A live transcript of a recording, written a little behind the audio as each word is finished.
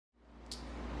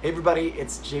Hey everybody,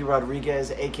 it's Jay Rodriguez,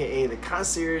 aka the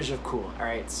Concierge of Cool.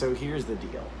 Alright, so here's the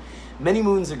deal. Many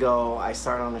moons ago, I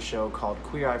started on a show called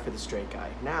Queer Eye for the Straight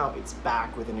Guy. Now it's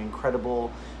back with an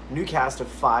incredible new cast of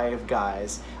 5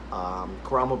 guys.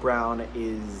 Karamo Brown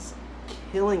is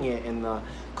killing it in the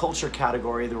culture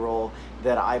category, the role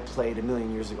that I played a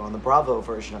million years ago on the Bravo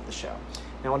version of the show.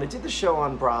 Now when I did the show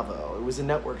on Bravo, it was a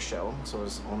network show, so it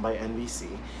was owned by NBC,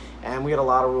 and we had a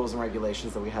lot of rules and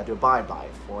regulations that we had to abide by.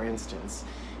 For instance,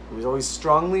 it was always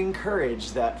strongly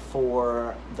encouraged that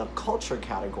for the culture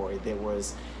category, there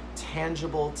was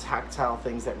tangible, tactile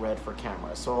things that read for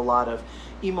camera. So a lot of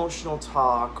emotional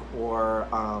talk or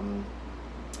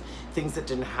things that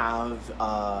didn't have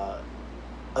a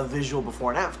visual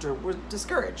before and after were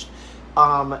discouraged.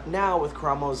 Now with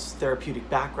Karamo's therapeutic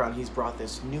background, he's brought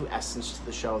this new essence to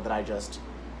the show that I just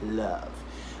love.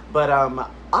 But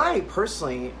I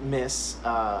personally miss,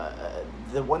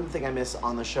 the one thing I miss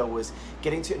on the show was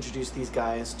getting to introduce these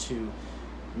guys to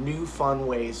new fun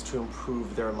ways to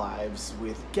improve their lives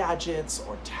with gadgets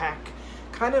or tech,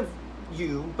 kind of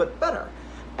you, but better.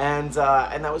 And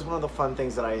that was one of the fun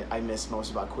things that I miss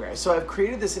most about Queer Eye. So I've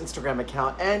created this Instagram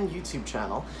account and YouTube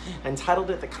channel and titled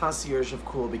it The Concierge of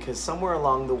Cool because somewhere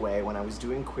along the way when I was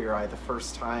doing Queer Eye the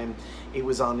first time it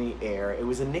was on the air, it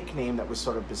was a nickname that was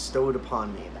sort of bestowed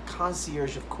upon me, The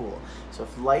Concierge of Cool. So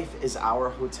if life is our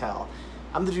hotel,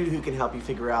 I'm the dude who can help you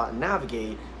figure out and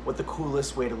navigate what the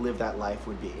coolest way to live that life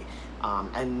would be.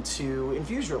 And to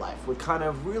infuse your life with kind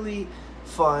of really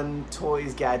fun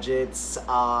toys, gadgets,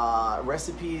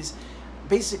 recipes,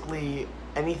 basically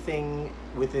anything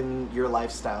within your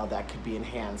lifestyle that could be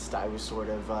enhanced. I was sort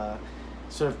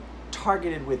of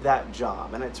targeted with that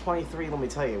job, and at 23, let me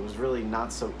tell you, it was really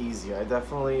not so easy. I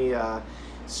definitely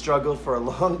struggled for a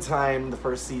long time the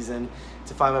first season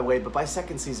to find my way, but by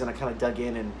second season I kind of dug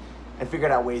in and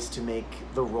figured out ways to make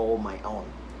the role my own.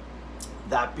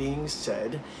 That being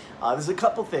said, there's a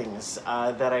couple things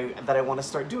that I want to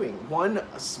start doing. One,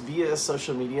 via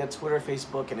social media, Twitter,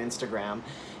 Facebook, and Instagram.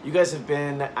 You guys have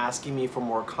been asking me for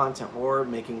more content or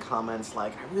making comments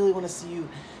like, I really want to see you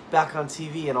back on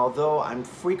TV. And although I'm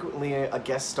frequently a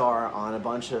guest star on a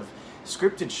bunch of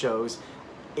scripted shows,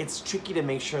 it's tricky to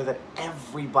make sure that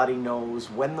everybody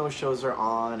knows when those shows are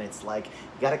on. It's like,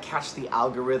 you gotta catch the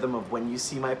algorithm of when you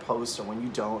see my posts or when you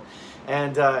don't.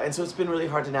 And so it's been really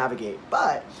hard to navigate.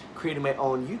 But creating my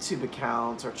own YouTube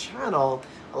account or channel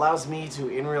allows me to,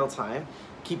 in real time,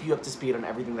 keep you up to speed on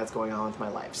everything that's going on with my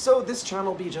life. So this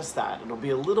channel will be just that. It'll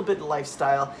be a little bit of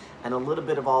lifestyle and a little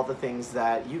bit of all the things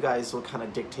that you guys will kind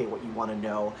of dictate what you want to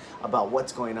know about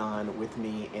what's going on with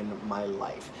me in my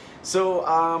life. So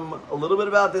a little bit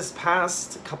about this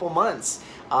past couple months.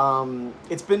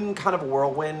 It's been kind of a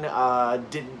whirlwind.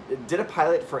 Did a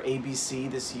pilot for ABC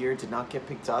this year, did not get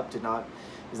picked up,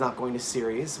 is not going to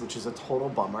series, which is a total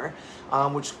bummer,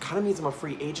 which kind of means I'm a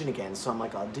free agent again, so I'm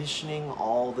like auditioning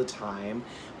all the time.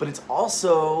 But it's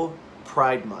also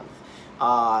Pride Month.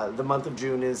 The month of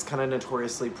June is kind of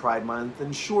notoriously Pride Month,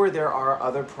 and sure, there are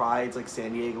other prides like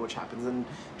San Diego, which happens in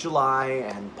July,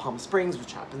 and Palm Springs,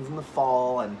 which happens in the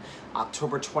fall, and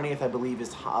October 20th, I believe,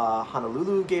 is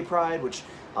Honolulu Gay Pride, which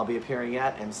I'll be appearing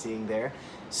at, emceeing there.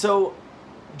 So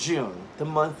June, the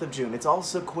month of June, it's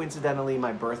also coincidentally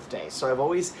my birthday. So I've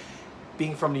always,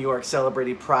 being from New York,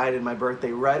 celebrated Pride and my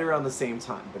birthday right around the same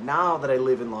time. But now that I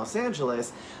live in Los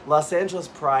Angeles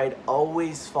Pride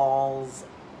always falls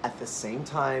at the same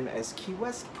time as Key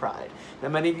West Pride. Now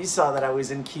many of you saw that I was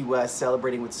in Key West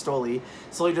celebrating with Stoli.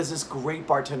 Stoli does this great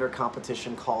bartender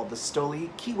competition called the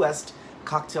Stoli Key West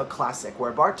Cocktail Classic,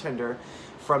 where a bartender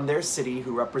from their city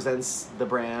who represents the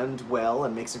brand well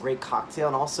and makes a great cocktail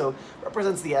and also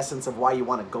represents the essence of why you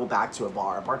want to go back to a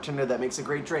bar. A bartender that makes a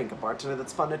great drink, a bartender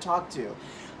that's fun to talk to.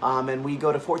 And we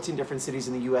go to 14 different cities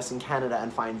in the US and Canada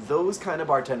and find those kind of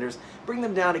bartenders, bring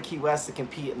them down to Key West to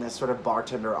compete in this sort of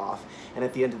bartender off. And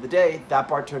at the end of the day, that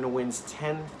bartender wins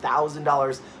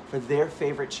 $10,000 for their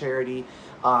favorite charity,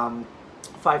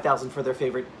 $5,000 for their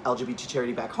favorite LGBT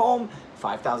charity back home,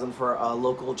 $5,000 for a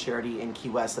local charity in Key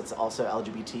West that's also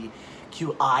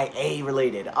LGBTQIA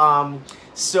related.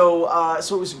 So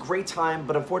it was a great time,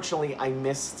 but unfortunately I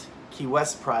missed Key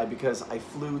West Pride because I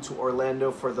flew to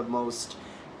Orlando for the most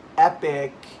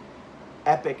epic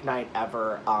night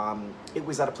ever. It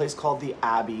was at a place called the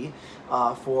Abbey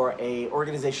for a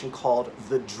organization called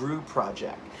the Drew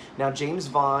Project. Now James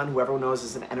Vaughn, who everyone knows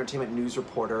is an entertainment news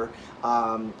reporter,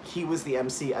 he was the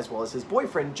MC as well as his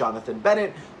boyfriend Jonathan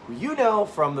Bennett, who you know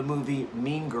from the movie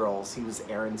Mean Girls. He was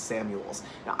Aaron Samuels.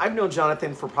 Now I've known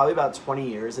Jonathan for probably about 20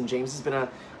 years and James has been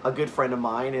a good friend of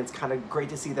mine, and it's kind of great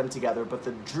to see them together. But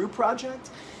the Drew Project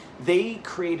they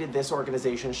created this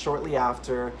organization shortly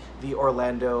after the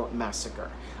Orlando massacre.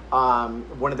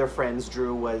 One of their friends,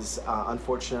 Drew, was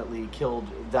unfortunately killed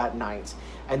that night,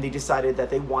 and they decided that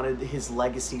they wanted his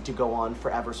legacy to go on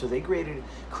forever. So they created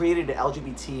an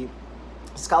LGBT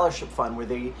scholarship fund where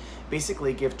they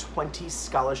basically give 20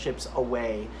 scholarships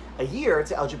away a year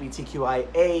to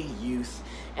LGBTQIA youth,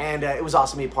 and it was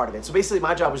awesome to be a part of it. So basically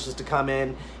my job was just to come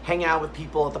in, hang out with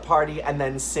people at the party, and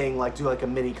then sing, like do like a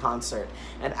mini concert.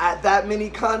 And at that mini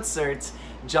concert,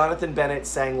 Jonathan Bennett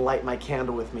sang Light My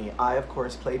Candle with me. I, of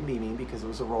course, played Mimi because it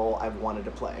was a role I wanted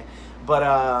to play.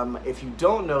 But if you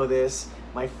don't know this,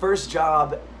 my first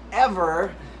job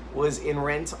ever was in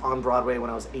Rent on Broadway when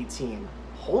I was 18.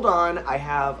 Hold on, I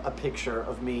have a picture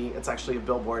of me. It's actually a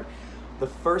billboard. The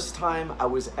first time I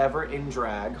was ever in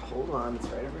drag. Hold on, it's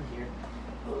right over here.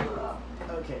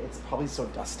 Okay, it's probably so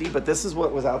dusty, but this is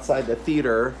what was outside the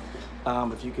theater,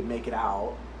 if you could make it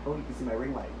out. Oh, you can see my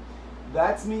ring light.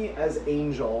 That's me as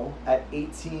Angel at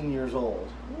 18 years old.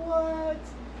 What?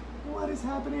 What is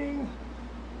happening?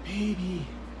 Baby.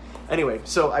 Anyway,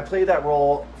 so I played that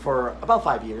role for about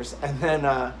 5 years, and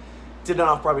then did an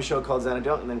off-Broadway show called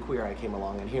Xanadu, and then Queer Eye came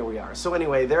along, and here we are. So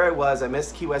anyway, there I was. I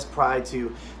missed Key West Pride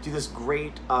to do this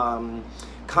great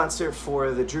concert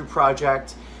for the Drew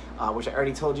Project, which I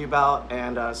already told you about.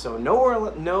 And so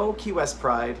no Key West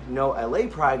Pride, no LA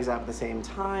Pride is happening at the same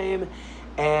time,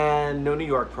 and no New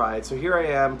York Pride. So here I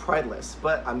am, prideless.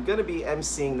 But I'm gonna be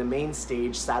emceeing the main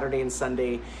stage Saturday and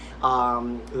Sunday,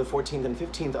 the 14th and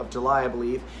 15th of July, I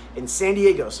believe, in San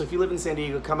Diego. So if you live in San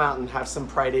Diego, come out and have some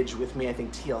Prideage with me. I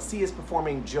think TLC is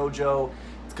performing, JoJo.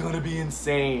 It's gonna be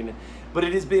insane. But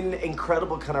it has been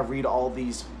incredible to kind of read all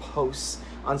these posts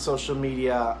on social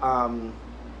media,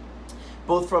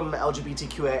 both from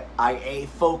LGBTQIA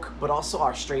folk, but also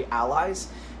our straight allies,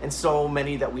 and so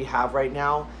many that we have right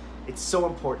now. It's so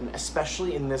important,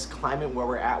 especially in this climate where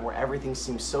we're at, where everything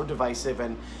seems so divisive,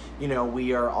 and you know,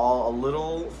 we are all a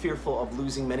little fearful of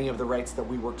losing many of the rights that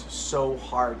we worked so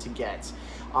hard to get.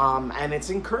 And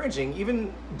it's encouraging,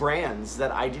 even brands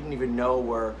that I didn't even know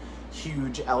were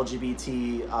huge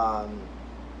LGBT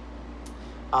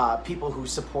people who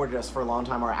supported us for a long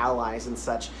time, our allies and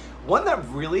such. One that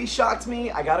really shocked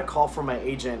me, I got a call from my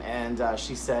agent, and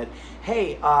she said,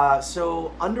 hey,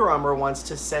 so Under Armour wants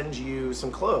to send you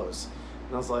some clothes.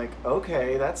 And I was like,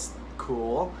 okay, that's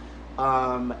cool.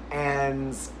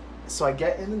 And so I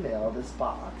get in the mail this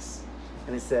box,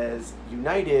 and it says,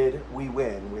 United, we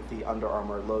win, with the Under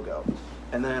Armour logo.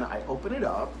 And then I open it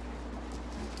up,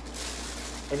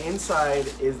 and inside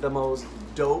is the most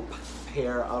dope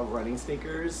pair of running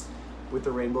sneakers with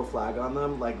the rainbow flag on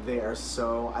them. Like, they are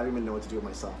so, I don't even know what to do with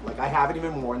myself. Like, I haven't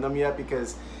even worn them yet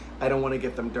because I don't want to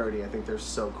get them dirty. I think they're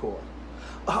so cool.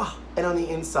 Oh, and on the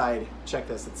inside, check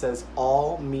this, it says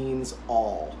all means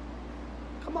all.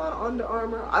 Come on, Under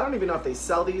Armour. I don't even know if they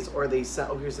sell these or they sell,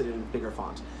 oh, here's it in bigger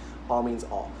font. All means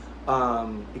all.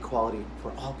 Equality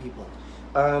for all people.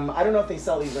 I don't know if they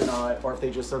sell these or not, or if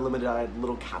they just are limited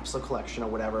little capsule collection or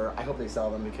whatever. I hope they sell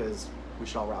them because we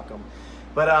should all rock them.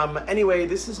 But anyway,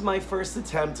 this is my first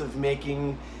attempt of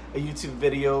making a YouTube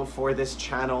video for this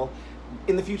channel.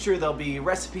 In the future, there'll be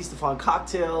recipes to fun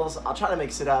cocktails. I'll try to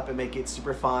mix it up and make it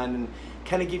super fun and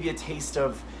kind of give you a taste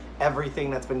of everything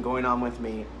that's been going on with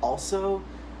me. Also,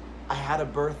 I had a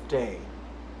birthday.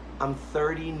 I'm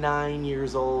 39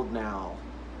 years old now.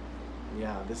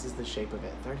 Yeah, this is the shape of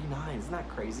it. 39, isn't that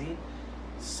crazy?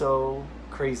 So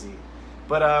crazy.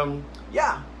 But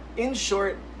yeah, in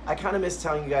short, I kind of miss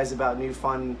telling you guys about new,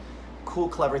 fun, cool,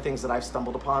 clever things that I've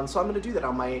stumbled upon. So I'm gonna do that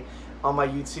on my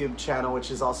YouTube channel,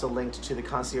 which is also linked to the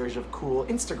Concierge of Cool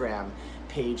Instagram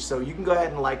page. So you can go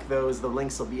ahead and like those. The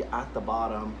links will be at the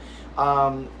bottom.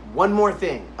 One more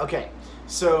thing. Okay,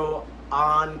 so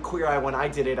on Queer Eye, when I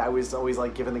did it, I was always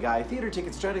like giving the guy theater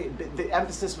tickets. The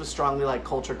emphasis was strongly like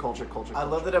culture, culture, culture. I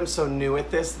love that I'm so new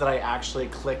at this that I actually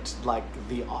clicked like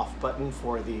the off button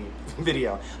for the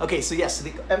video. Okay, so yes, so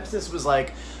the emphasis was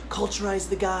like culturize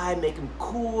the guy, make him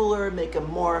cooler, make him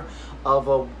more of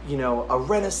a, you know, a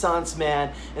Renaissance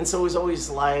man. And so it was always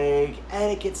like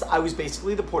etiquette. I was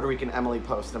basically the Puerto Rican Emily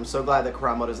Post. I'm so glad that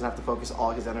Karamo doesn't have to focus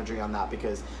all his energy on that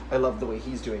because I love the way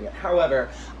he's doing it. However,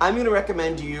 I'm gonna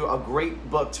recommend to you a great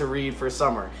book to read for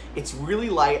summer. It's really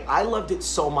light. I loved it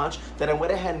so much that I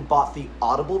went ahead and bought the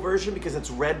Audible version because it's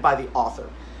read by the author.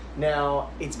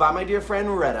 Now, it's by my dear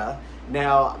friend Retta.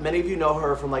 Now, many of you know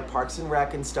her from like Parks and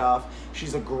Rec and stuff.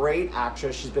 She's a great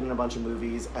actress. She's been in a bunch of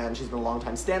movies and she's been a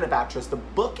long-time stand-up actress. The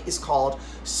book is called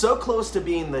So Close to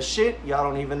Being the Shit Y'all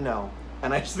Don't Even Know.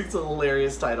 And I just think it's a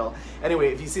hilarious title.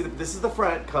 Anyway, if you see, this is the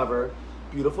front cover.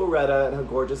 beautiful Retta in her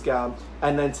gorgeous gown,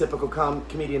 and then typical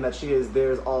comedian that she is,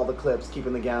 there's all the clips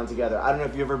keeping the gown together. I don't know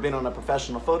if you've ever been on a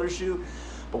professional photo shoot,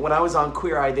 but when I was on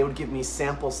Queer Eye, they would give me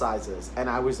sample sizes, and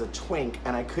I was a twink,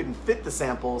 and I couldn't fit the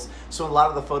samples, so in a lot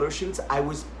of the photo shoots, I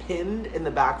was pinned in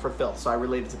the back for filth, so I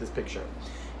related to this picture.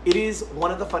 It is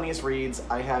one of the funniest reads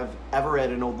I have ever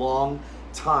read in a long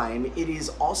time. It is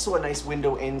also a nice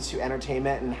window into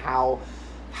entertainment and how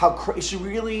she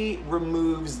really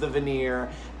removes the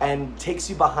veneer and takes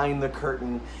you behind the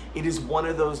curtain. It is one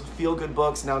of those feel-good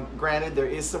books. Now, granted, there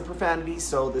is some profanity,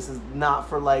 so this is not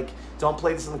for like, don't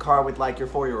play this in the car with like your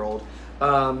 4-year-old.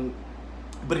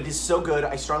 But it is so good.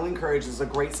 I strongly encourage. It's a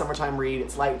great summertime read.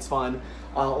 It's light, it's fun.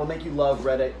 It'll make you love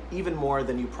Reddit even more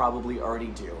than you probably already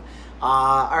do.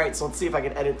 All right, so let's see if I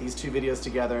can edit these 2 videos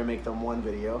together and make them 1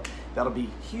 video. That'll be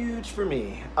huge for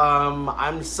me.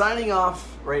 I'm signing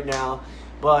off right now,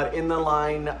 but in the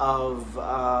line of,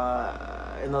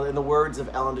 in the words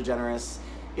of Ellen DeGeneres,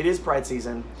 it is Pride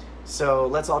season. So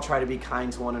let's all try to be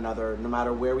kind to one another, no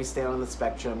matter where we stand on the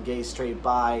spectrum, gay, straight,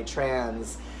 bi,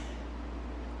 trans,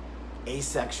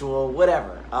 asexual,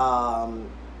 whatever.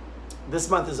 This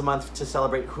month is a month to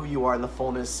celebrate who you are in the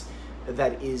fullness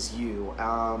that is you.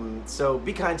 So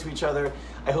be kind to each other.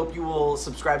 I hope you will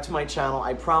subscribe to my channel.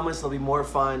 I promise there'll be more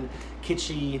fun,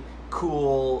 kitschy,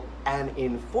 cool, and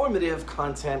informative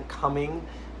content coming.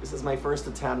 This is my first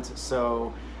attempt,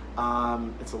 so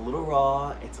it's a little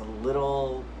raw, it's a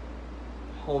little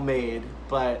homemade,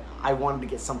 but I wanted to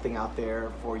get something out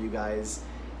there for you guys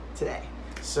today.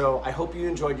 So I hope you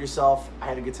enjoyed yourself. I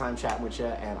had a good time chatting with you,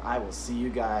 and I will see you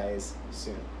guys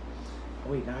soon.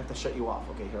 Oh, wait, now I have to shut you off.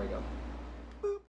 Okay, here I go.